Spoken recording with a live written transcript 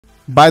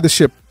Buy the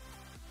ship.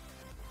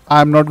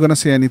 I'm not gonna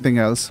say anything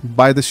else.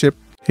 Buy the ship.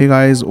 Hey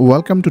guys,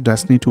 welcome to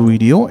Destiny 2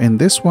 video. In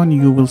this one,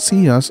 you will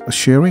see us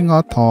sharing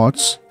our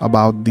thoughts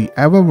about the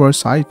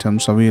Eververse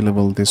items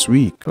available this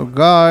week. So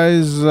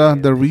guys,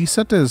 the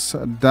reset is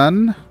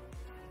done.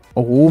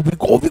 Oh, we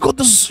got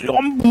this.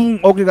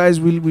 Okay guys,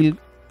 we'll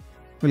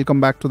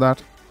come back to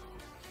that.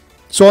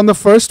 So on the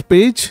first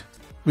page,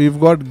 we've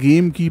got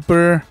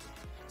Gamekeeper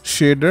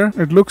shader.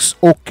 It looks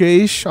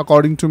okayish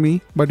according to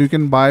me, but you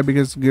can buy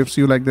because it gives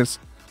you like this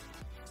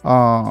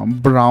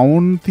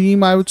brown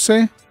theme, I would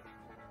say.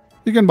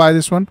 You can buy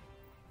this one.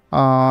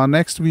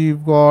 Next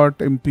we've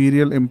got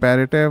Imperial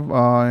Imperative.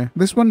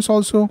 This one's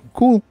also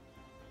cool.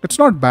 It's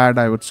not bad,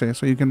 I would say.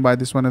 So you can buy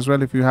this one as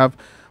well if you have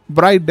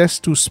bright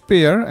dust to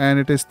spare, and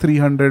it is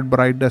 300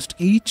 bright dust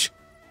each.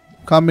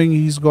 Coming,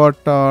 he's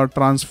got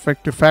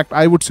transfect effect.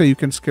 I would say you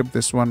can skip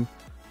this one.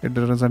 It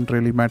doesn't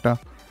really matter.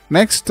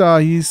 Next,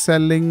 he's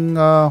selling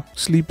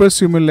Sleeper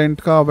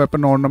Simulant ka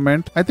weapon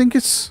ornament. I think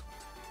it's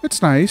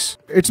nice.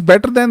 It's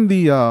better than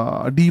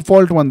the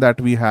default one that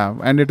we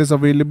have, and it is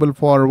available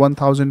for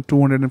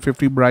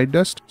 1250 bright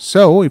dust.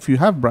 So if you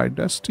have bright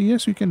dust,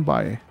 yes, you can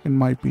buy, in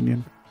my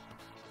opinion.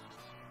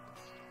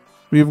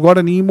 We've got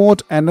an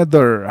emote,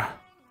 another.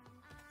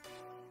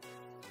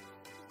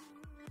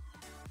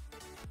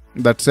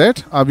 That's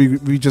it. Are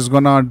we just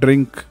gonna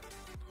drink?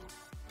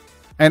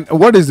 And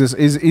what is this?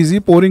 Is he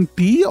pouring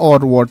tea or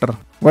water?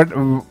 But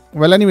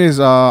well,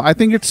 anyways, I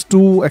think it's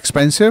too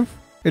expensive.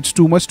 It's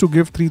too much to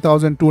give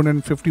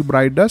 3250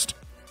 bright dust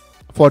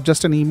for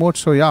just an emote.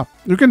 So yeah,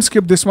 you can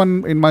skip this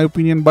one in my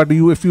opinion. But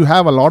if you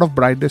have a lot of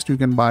bright dust, you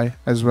can buy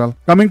as well.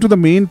 Coming to the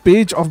main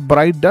page of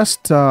bright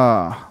dust,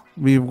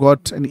 we've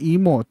got an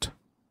emote,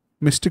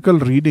 mystical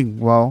reading.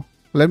 Wow.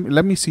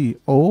 Let me see.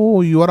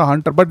 Oh, you are a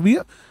hunter, but we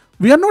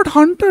are not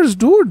hunters,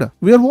 dude.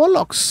 We are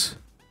warlocks.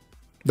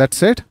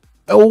 That's it.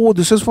 Oh,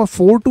 this is for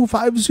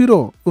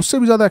 4250. Usse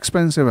bhi zyada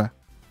expensive hai.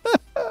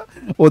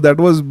 Oh, that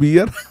was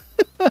beer.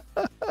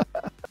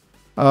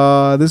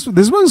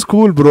 This one's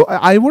cool, bro.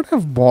 I would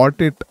have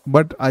bought it,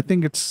 but I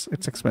think it's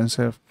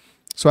expensive.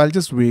 So I'll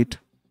just wait.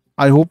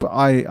 I hope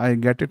I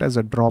get it as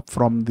a drop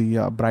from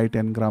the bright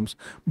engrams.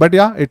 But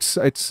yeah,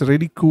 it's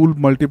really cool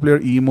multiplayer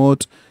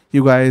emote.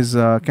 You guys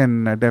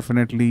can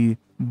definitely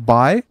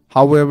buy.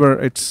 However,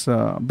 it's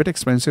a bit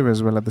expensive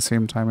as well at the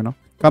same time, you know.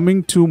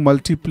 Coming to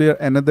multiplayer,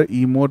 another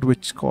emote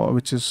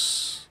which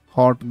is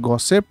Hot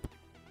Gossip.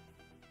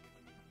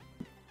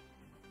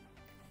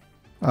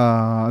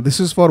 This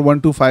is for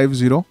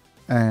 1250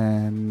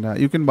 and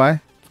you can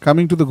buy.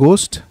 Coming to the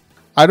ghost.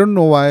 I don't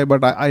know why,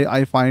 but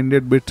I find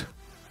it a bit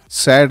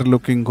sad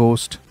looking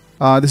ghost.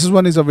 This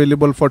one is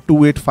available for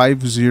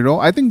 2850.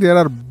 I think there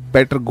are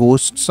better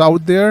ghosts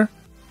out there.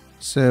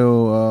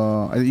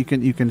 So you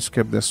can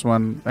skip this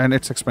one, and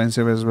it's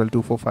expensive as well,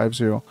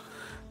 2450.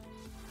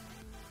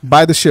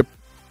 Buy the ship.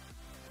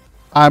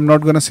 I'm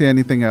not gonna say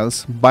anything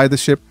else. Buy the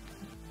ship.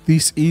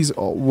 This is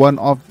one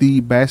of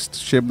the best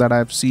ship that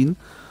I've seen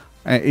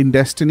in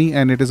Destiny,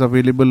 and it is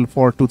available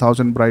for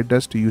 2000 bright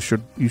dust. You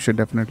should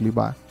definitely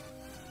buy.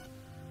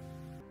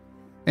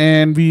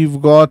 And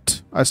we've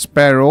got a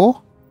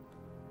sparrow,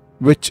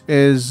 which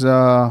is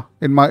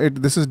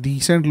this is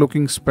decent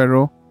looking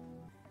sparrow.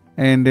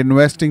 And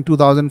investing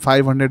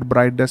 2500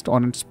 bright dust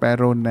on its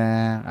sparrow,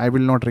 nah, I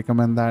will not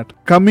recommend that.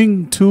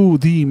 Coming to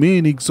the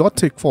main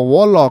exotic for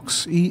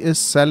warlocks, he is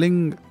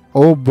selling.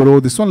 Oh bro,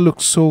 this one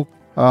looks so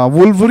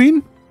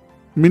Wolverine,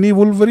 mini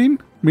Wolverine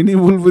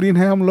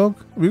hai hum log.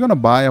 We're gonna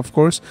buy, of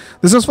course.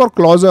 This is for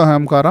Closer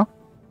Hamkara.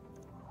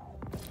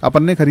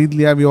 Apan ne kharid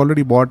liya, we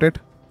already bought it.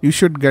 You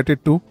should get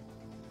it too,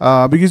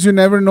 because you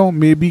never know.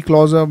 Maybe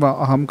Closer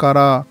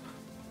Hamkara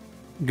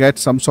get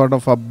some sort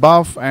of a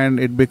buff and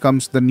it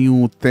becomes the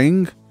new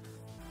thing.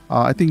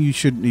 I think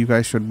you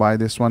guys should buy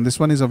this one. This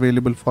one is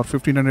available for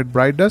 1500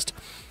 bright dust.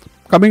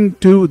 Coming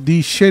to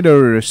the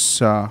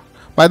shaders,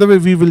 by the way,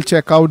 we will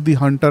check out the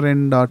hunter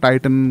and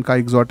titan ka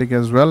exotic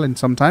as well in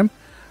some time.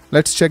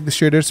 Let's check the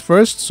shaders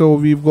first. So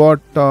we've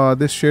got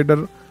this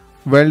shader,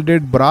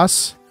 welded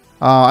brass.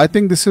 I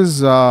think this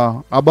is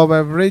above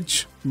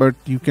average, but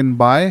you can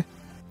buy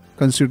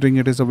considering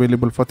it is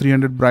available for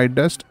 300 bright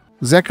dust.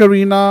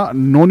 Zacharina,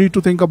 no need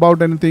to think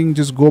about anything,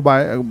 just go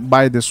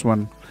buy this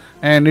one,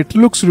 and it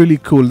looks really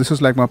cool. This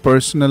is like my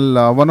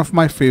personal one of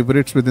my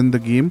favorites within the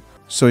game.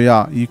 So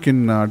yeah, you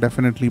can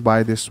definitely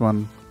buy this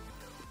one.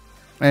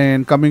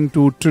 And coming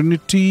to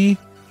Trinity,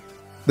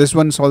 this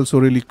one's also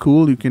really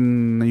cool. You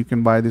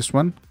can buy this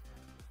one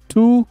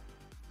too.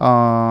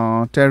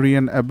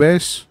 Tarian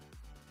Abyss.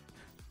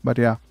 But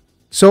yeah,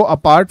 so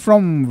apart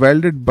from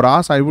welded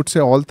brass, I would say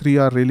all three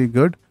are really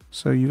good.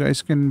 So you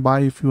guys can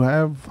buy if you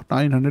have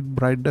 900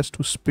 bright dust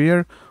to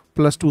spare,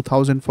 plus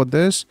 2000 for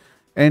this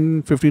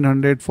and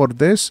 1500 for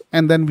this.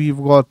 And then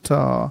we've got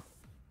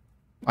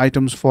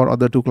items for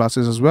other two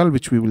classes as well,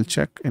 which we will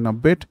check in a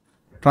bit.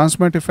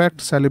 Transmit effect,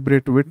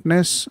 celebrate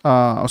witness.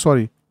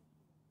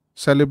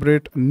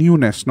 Celebrate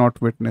newness, not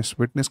witness.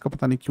 Witness ka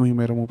pata nahi kyun hi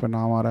mere muh pe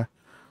naam aa raha hai.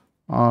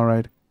 All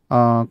right.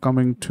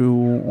 Coming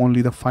to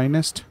only the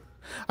finest.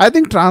 I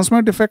think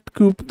transparent effect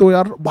क्यों तो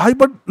यार भाई,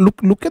 but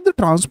look at the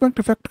transparent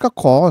effect का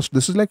cost.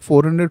 This is like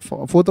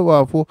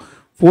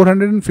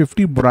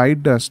 450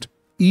 bright dust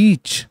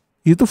each.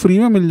 ये तो free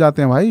में मिल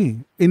जाते हैं भाई.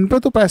 इन पे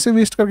तो पैसे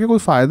वेस्ट करके कोई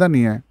फायदा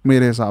नहीं है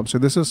मेरे हिसाब से.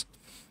 This is,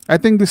 I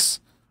think this,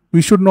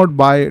 we should not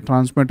buy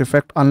transparent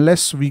effect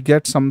unless we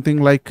get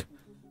something like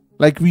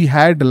we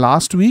had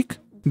last week.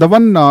 The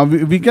one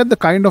we get the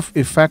kind of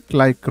effect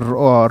like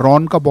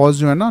Ron का boss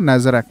जो है ना,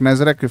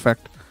 Nazarek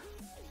effect,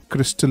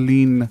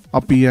 crystalline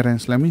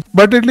appearance.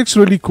 But it looks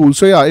really cool.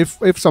 So yeah,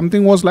 if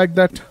something was like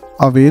that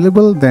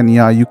available, then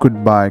yeah, you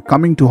could buy.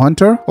 Coming to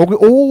Hunter. Okay,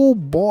 oh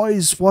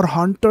boys, for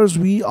Hunters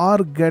we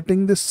are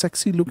getting this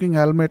sexy looking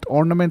helmet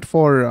ornament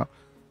for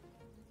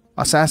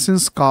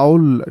Assassin's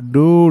Cowl.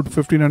 Dude,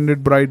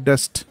 1500 bright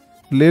dust.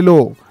 ले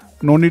लो.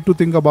 No need to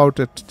think about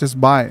it.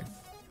 Just buy.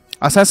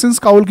 Assassin's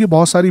Cowl की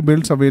बहुत सारी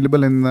builds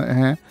available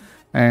हैं,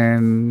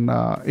 and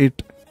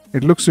it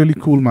looks really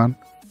cool, man.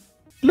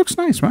 It looks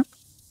nice, man.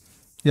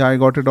 Yeah, I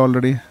got it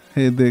already.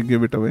 Hey, they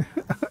give it away.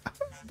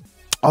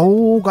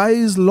 Oh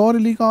guys,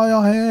 लॉरेली का आया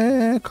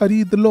है,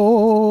 खरीद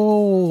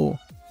लो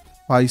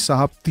भाई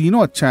साहब.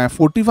 तीनों अच्छा है.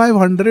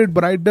 4500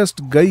 ब्राइट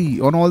डस्ट गई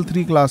on all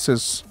 3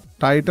 classes.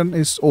 Titan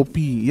is OP.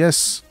 Yes.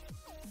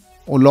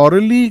 Oh,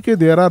 लॉरेली के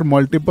there are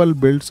multiple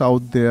builds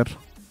out there.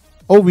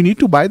 Oh, we need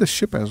to buy the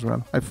ship as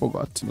well. I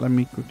forgot. Let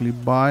me quickly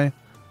buy.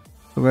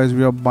 So guys,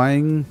 we are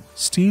buying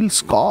Steel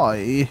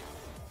Sky.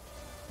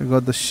 We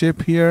got the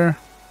ship here.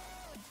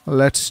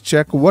 Let's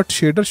check what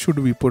shader should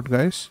we put,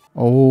 guys.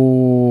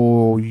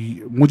 Oh,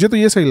 मुझे तो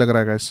ये सही लग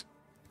रहा है, guys.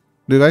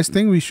 Do you guys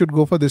think we should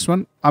go for this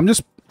one? I'm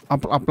just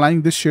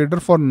applying this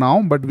shader for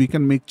now, but we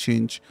can make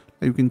change.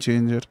 You can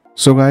change it.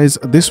 So guys,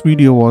 this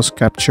video was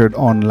captured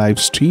on live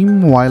stream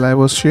while I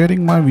was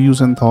sharing my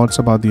views and thoughts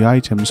about the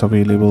items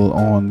available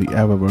on the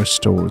Eververse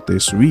store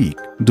this week.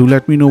 Do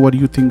let me know what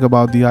you think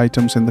about the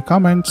items in the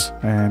comments,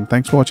 and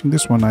thanks for watching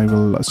this one. I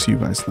will see you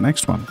guys in the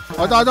next one.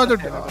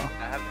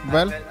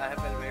 Well,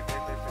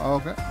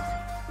 okay.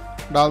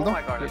 डाल दो.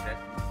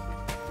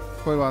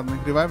 कोई बात नहीं.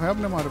 Revive है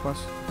अपने हमारे पास.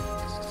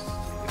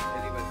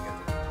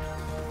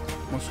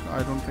 I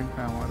don't think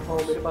है हमारे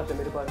पास.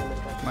 मेरे पास है.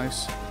 Nice.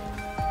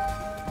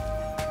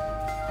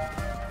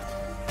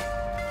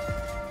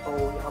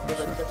 यहाँ पे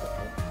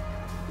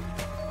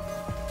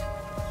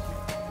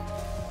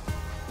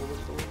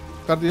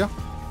कर दिया.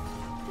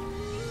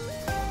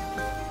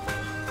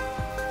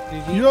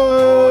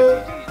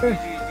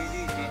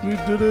 We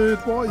did it,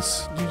 boys.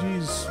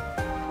 GG's.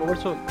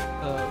 Oversoul.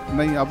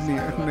 नहीं अब नहीं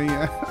है. अब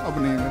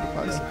नहीं है मेरे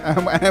पास.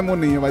 एमो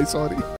नहीं है भाई, सॉरी.